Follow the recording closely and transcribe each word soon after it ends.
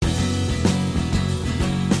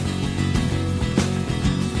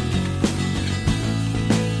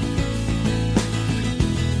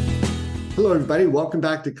Hello, everybody. Welcome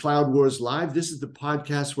back to Cloud Wars Live. This is the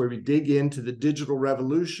podcast where we dig into the digital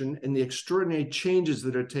revolution and the extraordinary changes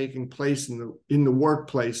that are taking place in the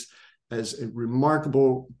workplace as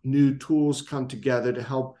remarkable new tools come together to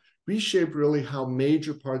help reshape really how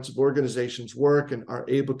major parts of organizations work and are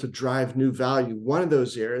able to drive new value. One of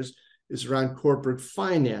those areas is around corporate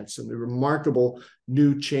finance and the remarkable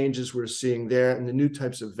new changes we're seeing there and the new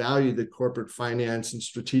types of value that corporate finance and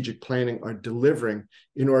strategic planning are delivering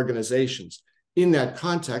in organizations. In that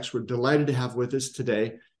context, we're delighted to have with us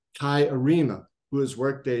today Kai Arima, who is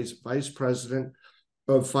Workday's Vice President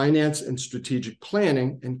of Finance and Strategic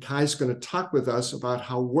Planning. And Kai's going to talk with us about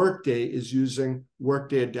how Workday is using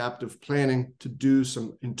Workday Adaptive Planning to do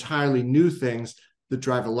some entirely new things that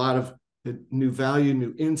drive a lot of new value,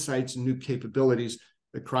 new insights, and new capabilities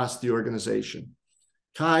across the organization.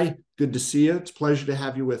 Kai, good to see you. It's a pleasure to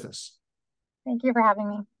have you with us. Thank you for having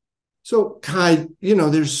me. So, Kai,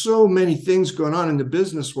 there's so many things going on in the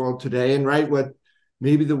business world today, and what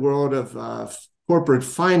maybe the world of corporate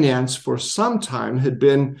finance for some time had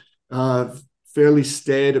been fairly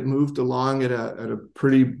staid. It moved along at a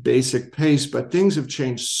pretty basic pace, but things have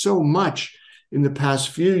changed so much in the past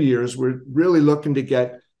few years. We're really looking to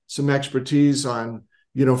get some expertise on,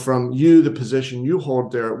 from you, the position you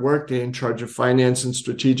hold there at Workday in charge of finance and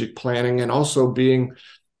strategic planning, and also being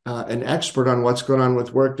an expert on what's going on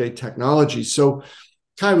with Workday technology. So,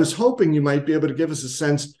 Kai, was hoping you might be able to give us a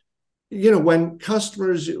sense, when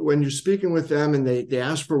you're speaking with them and they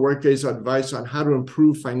ask for Workday's advice on how to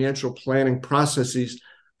improve financial planning processes,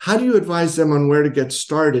 how do you advise them on where to get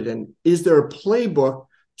started? And is there a playbook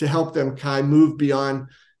to help them, Kai, move beyond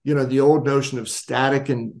the old notion of static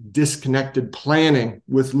and disconnected planning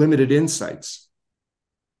with limited insights?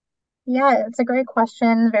 Yeah, it's a great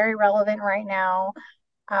question, very relevant right now.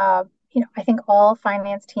 I think all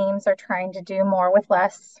finance teams are trying to do more with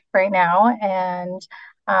less right now. And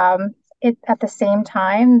at the same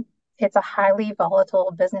time, it's a highly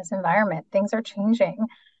volatile business environment. Things are changing.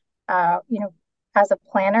 As a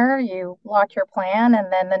planner, you lock your plan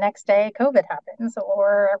and then the next day COVID happens,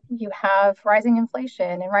 or you have rising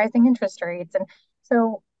inflation and rising interest rates. And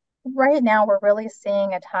so right now we're really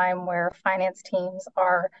seeing a time where finance teams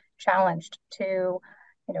are challenged to,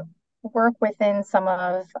 work within some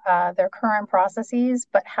of their current processes,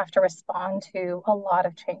 but have to respond to a lot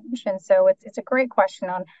of change. And so it's a great question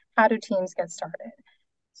on how do teams get started.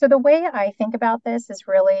 So the way I think about this is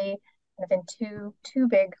really kind of in two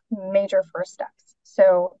big major first steps.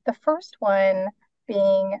 So the first one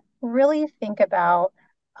being really think about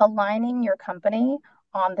aligning your company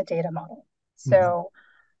on the data model. So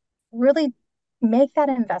really make that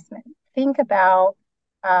investment. Think about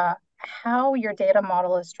how your data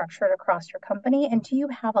model is structured across your company, and do you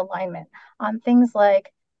have alignment on things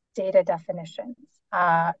like data definitions,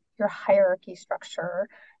 your hierarchy structure,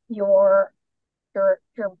 your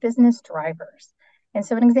business drivers. And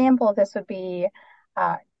so an example of this would be,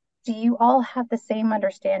 do you all have the same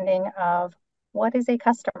understanding of what is a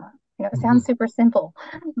customer? It sounds super simple,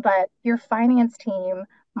 but your finance team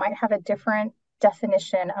might have a different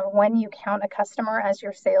definition of when you count a customer as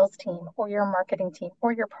your sales team or your marketing team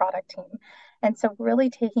or your product team. And so really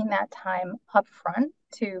taking that time up front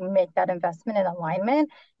to make that investment in alignment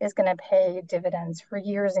is going to pay dividends for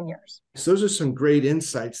years and years. So those are some great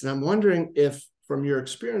insights. And I'm wondering if, from your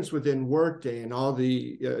experience within Workday and all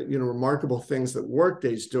the remarkable things that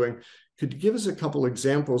Workday is doing, could you give us a couple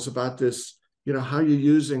examples about this, how you're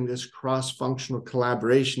using this cross-functional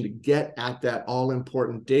collaboration to get at that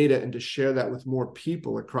all-important data and to share that with more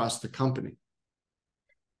people across the company?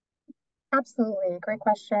 Absolutely. Great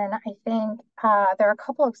question. I think there are a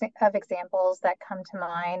couple of examples that come to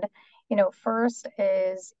mind. First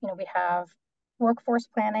is, we have workforce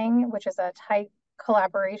planning, which is a tight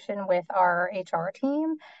collaboration with our HR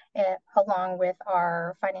team, along with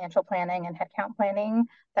our financial planning and headcount planning.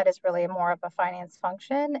 That is really more of a finance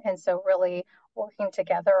function. And so really working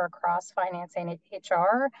together across finance and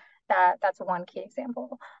HR, that's one key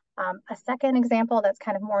example. A second example that's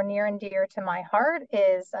kind of more near and dear to my heart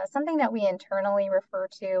is something that we internally refer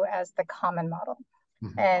to as the common model.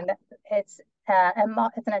 And it's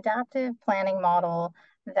an adaptive planning model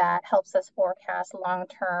that helps us forecast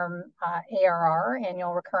long-term ARR,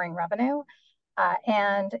 annual recurring revenue.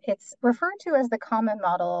 And it's referred to as the common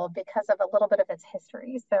model because of a little bit of its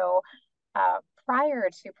history. So prior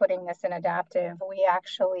to putting this in adaptive, we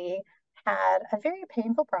actually had a very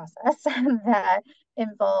painful process that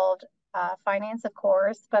involved finance, of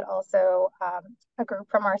course, but also a group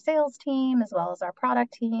from our sales team as well as our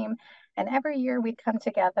product team. And every year we'd come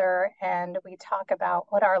together and we talk about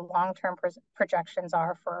what our long-term projections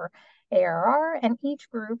are for ARR. And each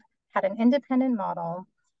group had an independent model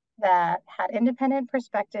that had independent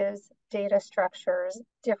perspectives, data structures,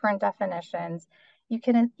 different definitions, you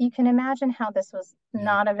can imagine how this was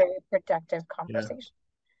not a very productive Yeah. conversation.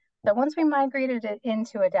 So once we migrated it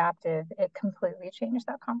into adaptive, it completely changed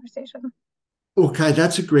that conversation. Okay,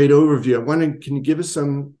 that's a great overview. I wonder, can you give us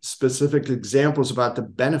some specific examples about the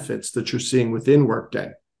benefits that you're seeing within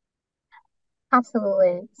Workday?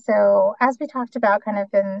 Absolutely. So as we talked about kind of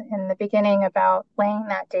in the beginning about laying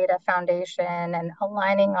that data foundation and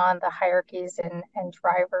aligning on the hierarchies and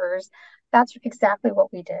drivers, that's exactly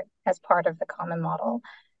what we did as part of the common model.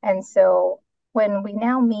 And so when we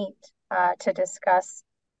now meet to discuss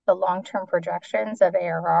the long-term projections of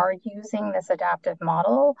ARR using this adaptive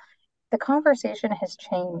model, the conversation has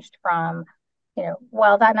changed from,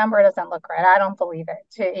 well, that number doesn't look right. I don't believe it.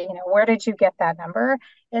 To, where did you get that number?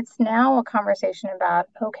 It's now a conversation about,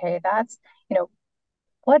 okay, that's,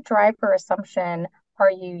 what driver assumption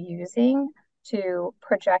are you using to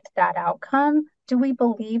project that outcome? Do we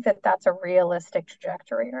believe that that's a realistic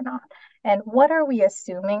trajectory or not? And what are we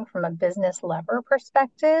assuming from a business lever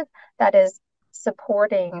perspective that is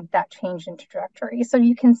supporting that change in trajectory? So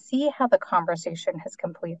you can see how the conversation has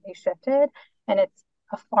completely shifted, and it's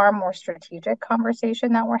a far more strategic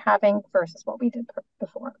conversation that we're having versus what we did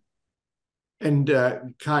before. And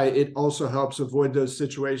Kai, it also helps avoid those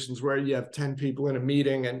situations where you have 10 people in a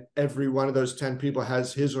meeting and every one of those 10 people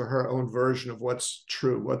has his or her own version of what's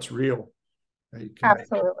true, what's real.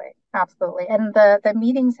 Absolutely. Absolutely. And the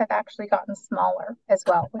meetings have actually gotten smaller as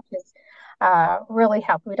well, which is really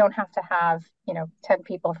helped. We don't have to have, 10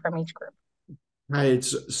 people from each group. Right.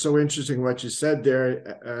 It's so interesting what you said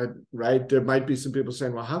there, right? There might be some people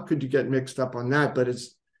saying, well, how could you get mixed up on that? But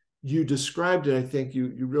as you described it, I think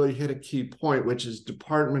you really hit a key point, which is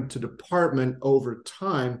department to department over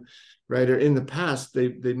time, right? Or in the past,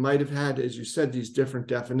 they might have had, as you said, these different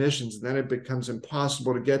definitions. And then it becomes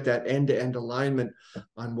impossible to get that end-to-end alignment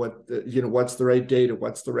on what, what's the right data,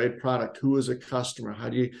 what's the right product, who is a customer, how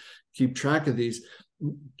do you keep track of these?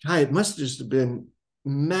 Kai, it must just have been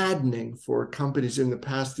maddening for companies in the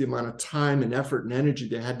past, the amount of time and effort and energy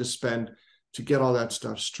they had to spend to get all that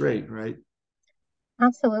stuff straight, right?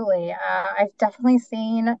 Absolutely. I've definitely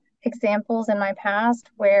seen examples in my past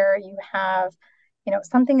where you have,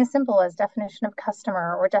 something as simple as definition of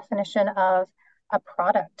customer or definition of a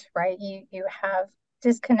product, right? You have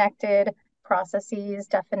disconnected processes,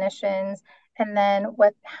 definitions, and then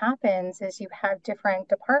what happens is you have different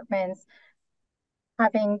departments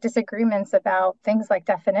having disagreements about things like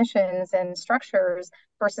definitions and structures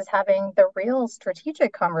versus having the real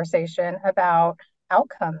strategic conversation about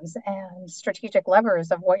outcomes and strategic levers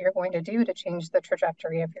of what you're going to do to change the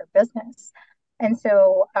trajectory of your business. And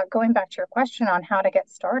so, going back to your question on how to get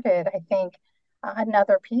started, I think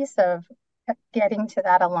another piece of getting to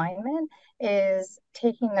that alignment is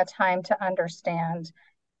taking the time to understand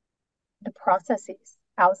the processes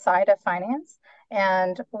outside of finance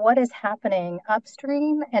and what is happening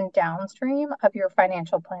upstream and downstream of your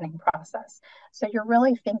financial planning process. So you're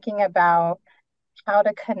really thinking about how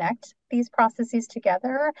to connect these processes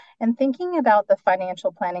together and thinking about the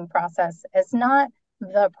financial planning process as not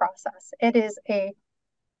the process. It is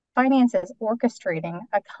finance is orchestrating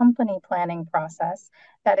a company planning process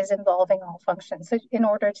that is involving all functions. So in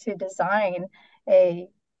order to design a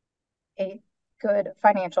good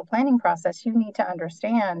financial planning process, you need to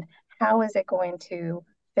understand how is it going to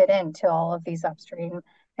fit into all of these upstream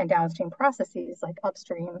and downstream processes. Like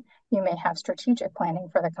upstream, you may have strategic planning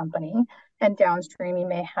for the company, and downstream, you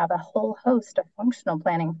may have a whole host of functional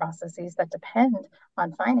planning processes that depend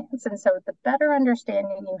on finance. And so the better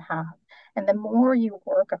understanding you have, and the more you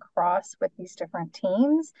work across with these different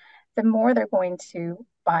teams, the more they're going to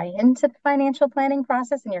buy into the financial planning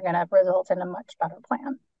process, and you're going to result in a much better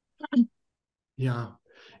plan. Yeah.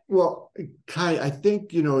 Well, Kai, I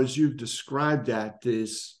think, as you've described that,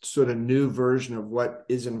 this sort of new version of what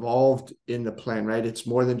is involved in the plan, right? It's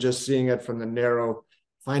more than just seeing it from the narrow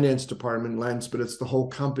finance department lens, but it's the whole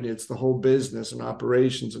company, it's the whole business and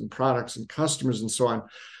operations and products and customers and so on.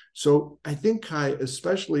 So I think, Kai,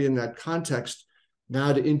 especially in that context,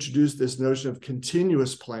 now to introduce this notion of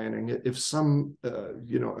continuous planning, if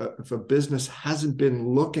if a business hasn't been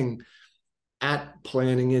looking at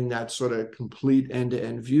planning in that sort of complete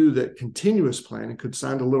end-to-end view, that continuous planning could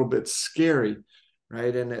sound a little bit scary,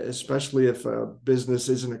 right? And especially if a business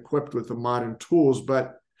isn't equipped with the modern tools.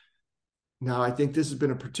 But now I think this has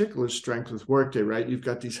been a particular strength with Workday, right? You've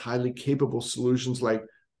got these highly capable solutions like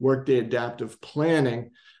Workday Adaptive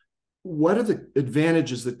Planning. What are the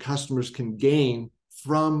advantages that customers can gain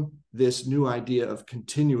from this new idea of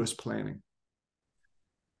continuous planning?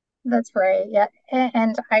 That's right. Yeah.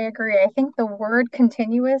 And I agree. I think the word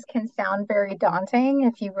continuous can sound very daunting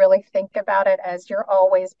if you really think about it as you're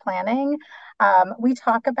always planning. We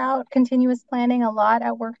talk about continuous planning a lot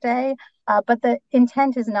at Workday, but the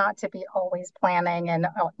intent is not to be always planning and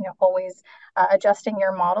always adjusting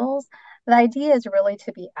your models. The idea is really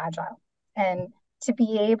to be agile and to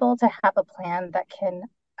be able to have a plan that can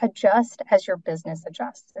adjust as your business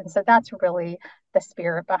adjusts. And so that's really the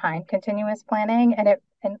spirit behind continuous planning.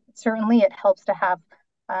 And certainly it helps to have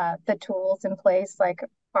the tools in place like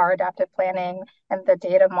our adaptive planning and the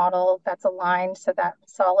data model that's aligned to that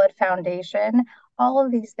solid foundation. All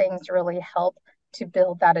of these things really help to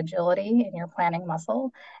build that agility in your planning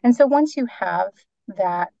muscle. And so once you have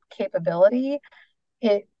that capability,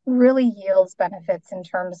 it really yields benefits in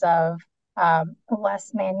terms of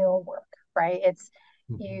less manual work, right? It's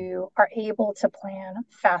Mhm. you are able to plan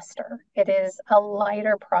faster. It is a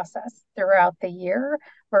lighter process throughout the year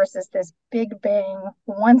versus this big bang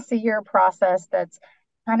once a year process that's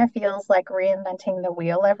kind of feels like reinventing the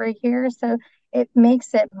wheel every year. So it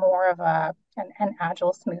makes it more of an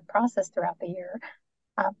agile, smooth process throughout the year.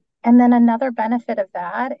 And then another benefit of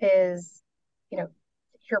that is, you know,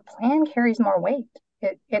 your plan carries more weight.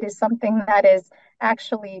 It is something that is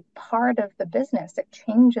actually part of the business. It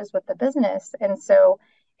changes with the business. And so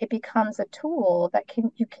it becomes a tool that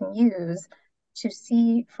you can use to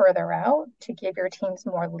see further out, to give your teams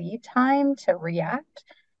more lead time to react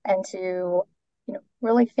and to,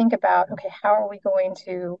 really think about, okay, how are we going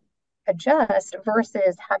to adjust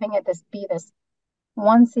versus having it be this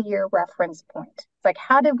once a year reference point. It's like,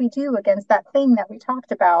 how did we do against that thing that we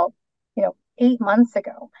talked about, 8 months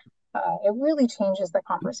ago? It really changes the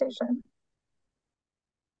conversation.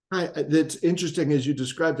 That's interesting as you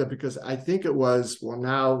described that because I think it was, well,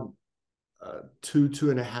 now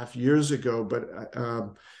 2.5 years ago, but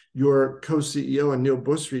your co-CEO and Neil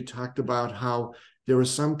Busry talked about how there were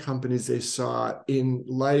some companies they saw in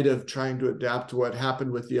light of trying to adapt to what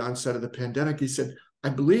happened with the onset of the pandemic. He said, I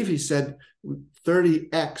believe he said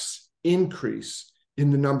 30x increase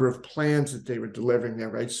in the number of plans that they were delivering there,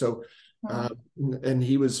 right? So, uh, Mhm. and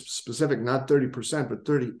he was specific, not 30%, but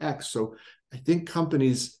 30x. So I think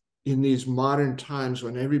companies in these modern times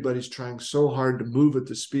when everybody's trying so hard to move at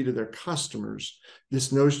the speed of their customers,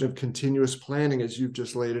 this notion of continuous planning, as you've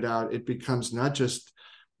just laid it out, it becomes not just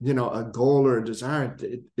a goal or a desire.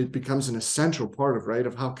 It becomes an essential part of right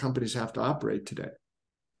of how companies have to operate today.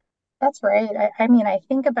 That's right. I mean, I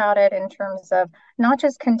think about it in terms of not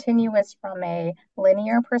just continuous from a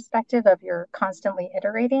linear perspective of you're constantly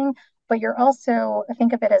iterating, but you're also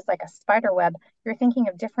think of it as like a spider web. You're thinking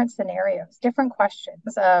of different scenarios, different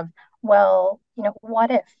questions of, well, what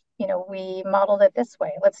if, we modeled it this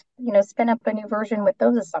way? Let's, spin up a new version with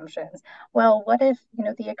those assumptions. Well, what if,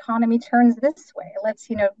 the economy turns this way? Let's,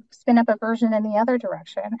 spin up a version in the other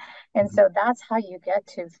direction. And so that's how you get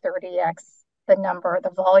to 30x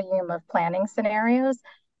the volume of planning scenarios.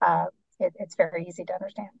 Uh, it's very easy to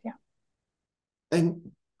understand. Yeah.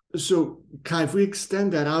 And so, Kai, if we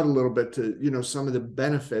extend that out a little bit to some of the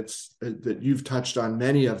benefits that you've touched on,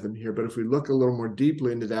 many of them here, but if we look a little more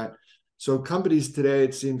deeply into that, so companies today,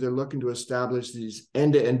 it seems they're looking to establish these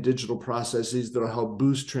end-to-end digital processes that will help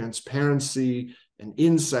boost transparency and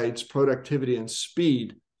insights, productivity, and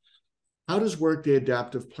speed. How does Workday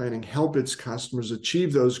Adaptive Planning help its customers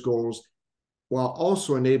achieve those goals while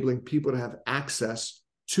also enabling people to have access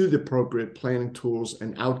to the appropriate planning tools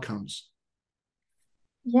and outcomes?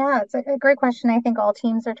 Yeah, it's a great question. I think all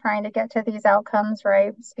teams are trying to get to these outcomes,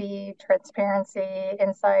 right? Speed, transparency,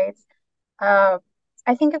 insights. Uh,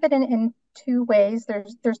 I think of it in two ways.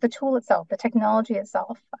 There's the tool itself, the technology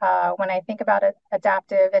itself. When I think about it,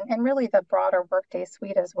 adaptive and really the broader Workday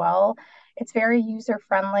suite as well, it's very user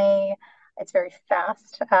friendly. It's very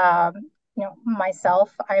fast.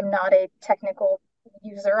 Myself, I'm not a technical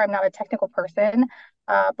user. I'm not a technical person.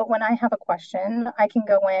 But when I have a question, I can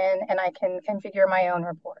go in and I can configure my own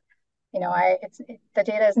report. The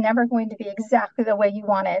data is never going to be exactly the way you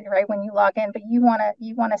want it, right? When you log in, but you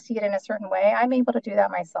want to see it in a certain way. I'm able to do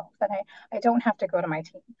that myself, and I don't have to go to my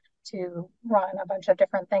team to run a bunch of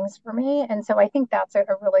different things for me. And so I think that's a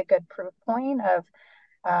really good proof point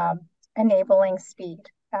of enabling speed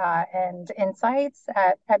and insights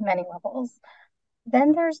at many levels.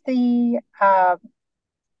 Then there's the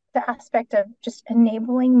aspect of just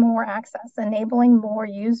enabling more access, enabling more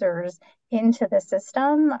users into the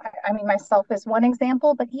system. I mean, myself is one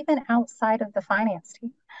example, but even outside of the finance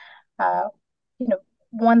team, uh, you know,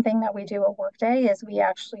 one thing that we do at Workday is we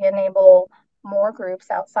actually enable more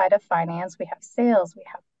groups outside of finance. We have sales, we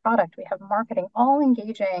have product, we have marketing, all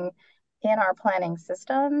engaging in our planning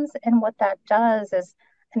systems. And what that does is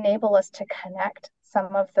enable us to connect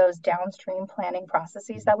some of those downstream planning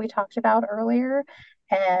processes that we talked about earlier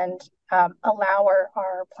and allow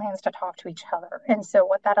our plans to talk to each other. And so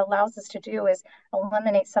what that allows us to do is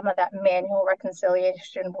eliminate some of that manual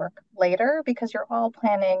reconciliation work later, because you're all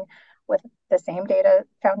planning with the same data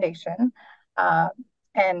foundation,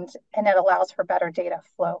 and it allows for better data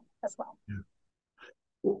flow as well. Yeah.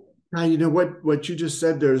 Well, now, you know what you just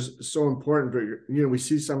said there is so important. But we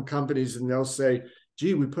see some companies and they'll say,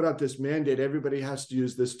 "Gee, we put out this mandate. Everybody has to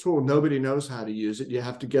use this tool. Nobody knows how to use it. You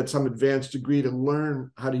have to get some advanced degree to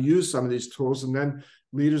learn how to use some of these tools." And then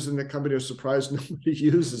leaders in the company are surprised nobody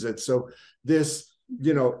uses it. So this,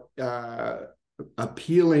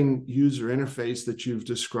 appealing user interface that you've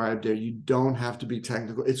described there, you don't have to be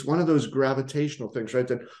technical. It's one of those gravitational things, right,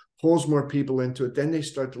 that pulls more people into it. Then they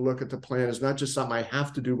start to look at the plan as not just something I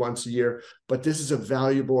have to do once a year, but this is a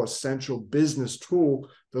valuable, essential business tool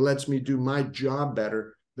that lets me do my job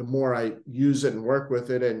better the more I use it and work with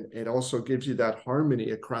it. And it also gives you that harmony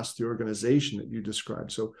across the organization that you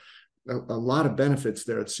described. So a lot of benefits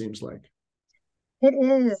there, it seems like. It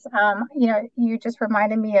is. You just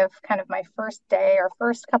reminded me of kind of my first day or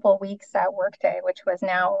first couple of weeks at Workday, which was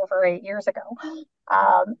now over 8 years ago.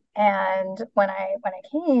 And when I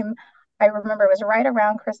came, I remember it was right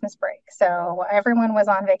around Christmas break. So everyone was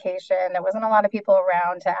on vacation. There wasn't a lot of people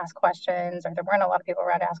around to ask questions, or there weren't a lot of people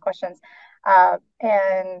around to ask questions.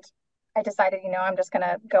 And I decided, I'm just going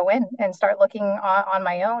to go in and start looking on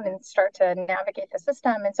my own and start to navigate the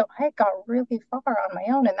system. And so I got really far on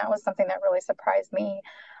my own. And that was something that really surprised me,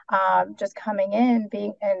 just coming in,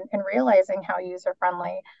 being and realizing how user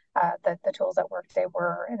friendly the tools at Workday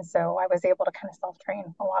were. And so I was able to kind of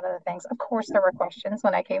self-train a lot of the things. Of course, there were questions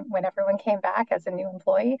when everyone came back as a new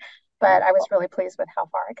employee, but I was really pleased with how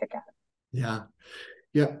far I could get. Yeah.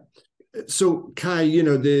 Yeah. So Kai,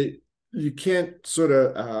 you can't sort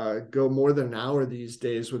of go more than an hour these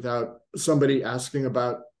days without somebody asking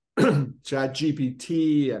about Chat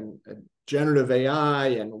GPT and generative AI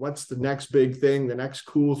and what's the next big thing, the next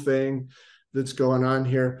cool thing that's going on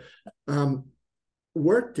here.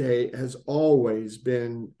 Workday has always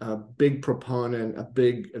been a big proponent, a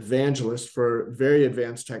big evangelist for very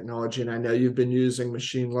advanced technology. And I know you've been using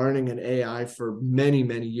machine learning and AI for many,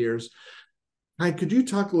 many years. Kai, could you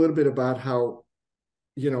talk a little bit about how,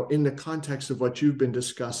 in the context of what you've been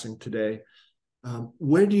discussing today,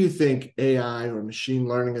 where do you think AI or machine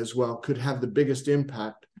learning as well could have the biggest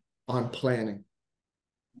impact on planning?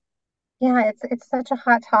 Yeah, it's such a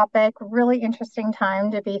hot topic, really interesting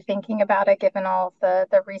time to be thinking about it given all of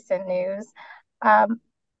the recent news.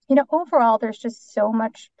 Overall, there's just so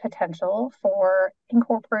much potential for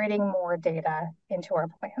incorporating more data into our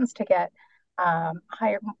plans to get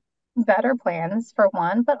better plans for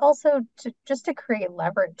one, but also to create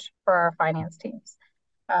leverage for our finance teams.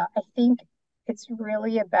 I think it's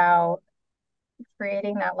really about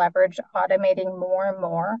creating that leverage, automating more and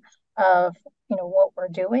more of what we're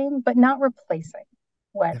doing, but not replacing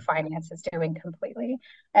what finance is doing completely.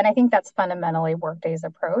 And I think that's fundamentally Workday's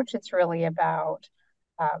approach. It's really about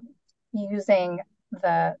using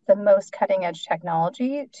the most cutting edge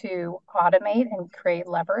technology to automate and create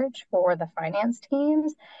leverage for the finance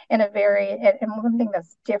teams and one thing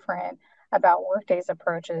that's different about Workday's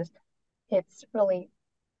approach is it's really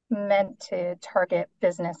meant to target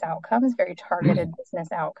business outcomes, very targeted business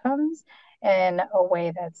outcomes in a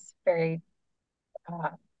way that's very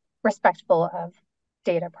respectful of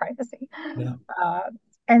data privacy. Yeah.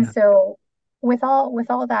 So with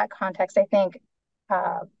all that context, I think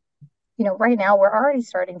right now we're already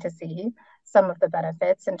starting to see some of the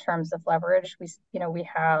benefits in terms of leverage. We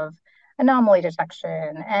have anomaly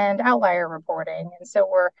detection and outlier reporting. And so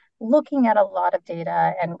we're looking at a lot of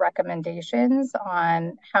data and recommendations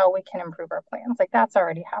on how we can improve our plans. Like that's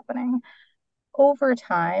already happening. Over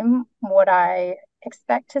time, what I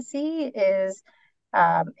expect to see is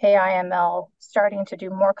AI/ML starting to do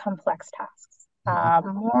more complex tasks,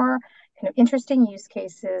 more kind of interesting use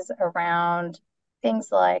cases around things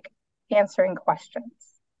like answering questions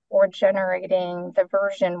or generating the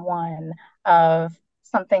version 1 of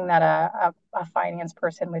something that a finance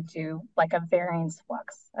person would do, like a variance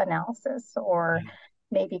flux analysis or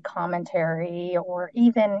maybe commentary, or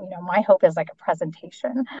even, my hope is like a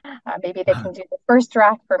presentation. Maybe they can do the first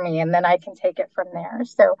draft for me and then I can take it from there.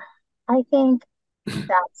 So I think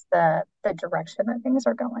that's the direction that things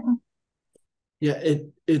are going. Yeah,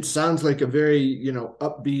 it sounds like a very,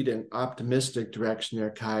 upbeat and optimistic direction there,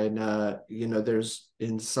 Kai. And,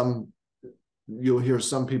 you'll hear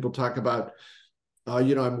some people talk about,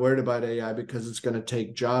 I'm worried about AI because it's going to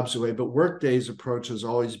take jobs away. But Workday's approach has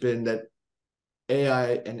always been that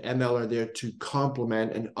AI and ML are there to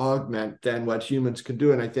complement and augment then what humans can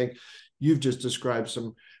do. And I think you've just described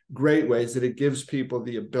some great ways that it gives people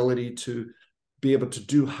the ability to be able to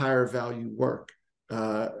do higher value work.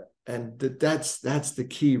 And that's the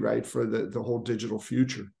key, right, for the whole digital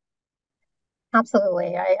future.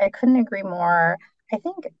 Absolutely. I couldn't agree more. I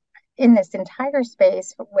think in this entire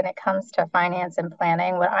space, when it comes to finance and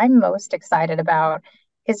planning, what I'm most excited about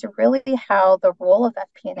is really how the role of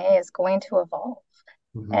FP&A is going to evolve.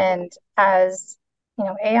 Mm-hmm. And as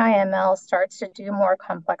AI ML starts to do more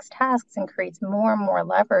complex tasks and creates more and more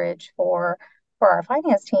leverage for our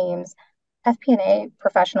finance teams, FP&A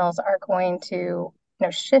professionals are going to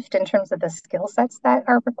shift in terms of the skill sets that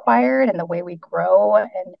are required and the way we grow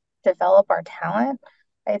and develop our talent.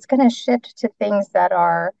 It's going to shift to things that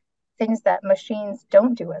machines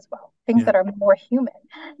don't do as well, things that are more human.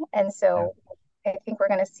 And so I think we're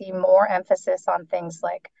going to see more emphasis on things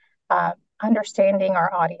like understanding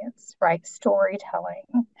our audience, right?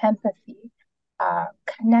 Storytelling, empathy,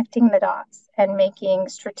 connecting the dots, and making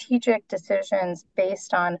strategic decisions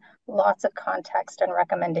based on lots of context and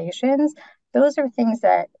recommendations. Those are things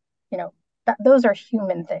that, those are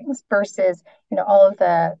human things versus, all of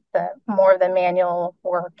the more of the manual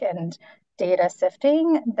work and data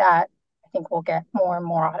sifting that I think will get more and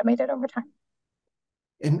more automated over time.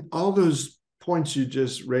 And all those points you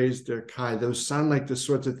just raised there, Kai, those sound like the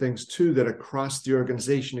sorts of things too that across the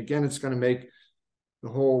organization, again, it's going to make the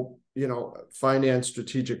whole, finance,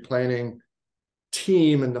 strategic planning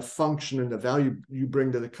team and the function and the value you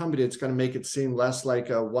bring to the company, it's going to make it seem less like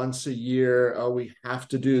a once a year, oh, we have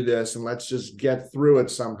to do this and let's just get through it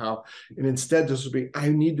somehow. And instead, this will be, I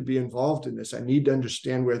need to be involved in this. I need to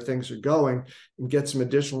understand where things are going and get some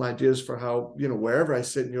additional ideas for how, wherever I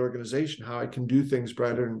sit in the organization, how I can do things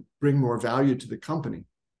better and bring more value to the company.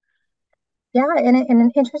 Yeah, in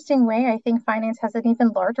an interesting way, I think finance has an even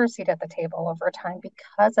larger seat at the table over time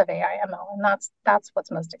because of AI ML, and that's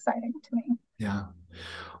what's most exciting to me. Yeah.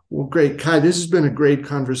 Well, great. Kai, this has been a great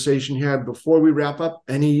conversation here. Before we wrap up,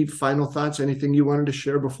 any final thoughts, anything you wanted to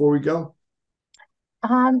share before we go?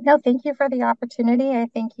 No, thank you for the opportunity. I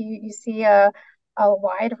think you see a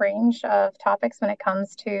wide range of topics when it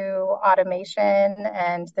comes to automation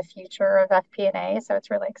and the future of FP&A, so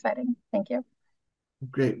it's really exciting. Thank you.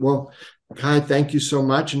 Great. Well, Kai, thank you so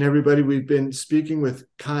much. And everybody, we've been speaking with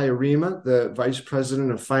Kai Arima, the Vice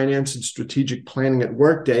President of Finance and Strategic Planning at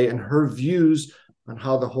Workday, and her views on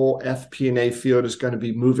how the whole FP&A field is going to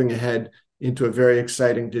be moving ahead into a very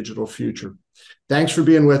exciting digital future. Thanks for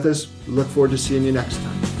being with us. We look forward to seeing you next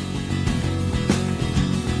time.